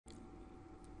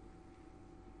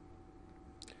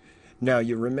Now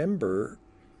you remember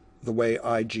the way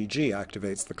IgG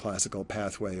activates the classical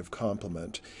pathway of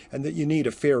complement, and that you need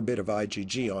a fair bit of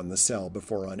IgG on the cell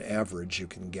before on average you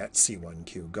can get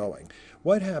C1q going.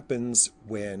 What happens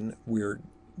when we're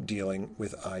dealing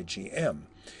with IgM?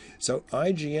 So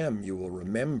IgM, you will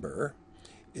remember,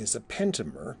 is a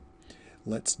pentamer.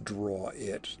 Let's draw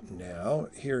it now.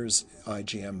 Here's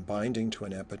IgM binding to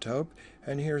an epitope,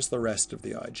 and here's the rest of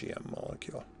the IgM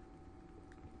molecule.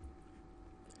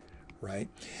 Right?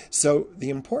 So the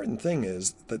important thing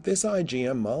is that this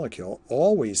IgM molecule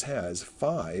always has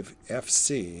 5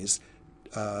 FCs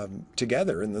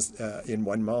together in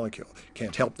one molecule.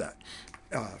 Can't help that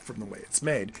from the way it's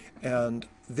made. And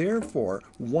therefore,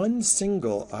 one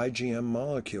single IgM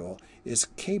molecule is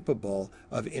capable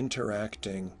of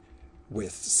interacting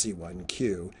with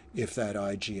C1q if that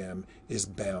IgM is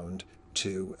bound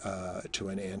to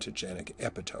an antigenic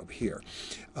epitope here.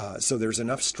 So there's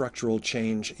enough structural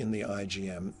change in the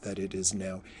IgM that it is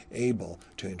now able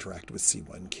to interact with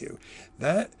C1q.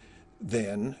 That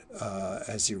then,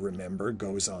 as you remember,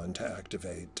 goes on to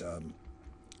activate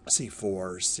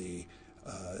C4,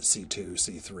 C2,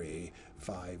 C3,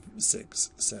 5,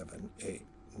 6, 7, 8,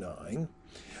 9.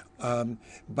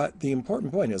 But the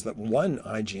important point is that one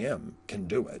IgM can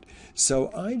do it. So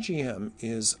IgM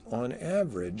is, on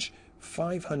average,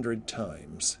 500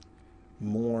 times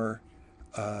more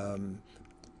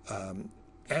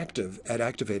active at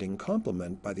activating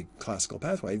complement by the classical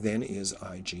pathway than is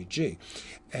IgG.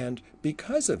 And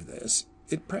because of this,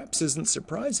 it perhaps isn't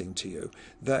surprising to you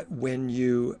that when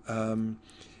you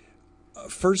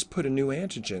first put a new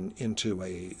antigen into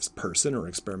a person or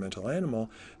experimental animal,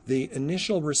 the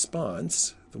initial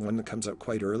response, the one that comes up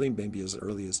quite early, maybe as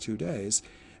early as 2 days,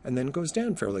 and then goes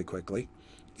down fairly quickly,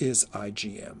 is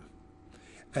IgM.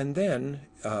 And then,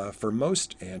 for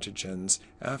most antigens,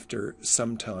 after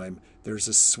some time, there's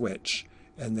a switch,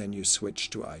 and then you switch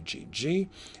to IgG,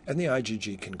 and the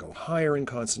IgG can go higher in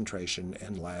concentration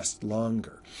and last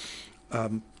longer.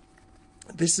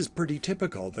 This is pretty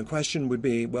typical. The question would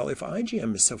be, well, if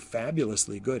IgM is so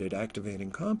fabulously good at activating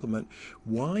complement,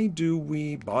 why do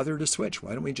we bother to switch?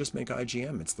 Why don't we just make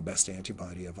IgM? It's the best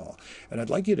antibody of all. And I'd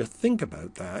like you to think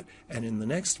about that, and in the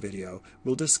next video,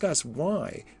 we'll discuss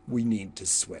why we need to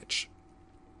switch.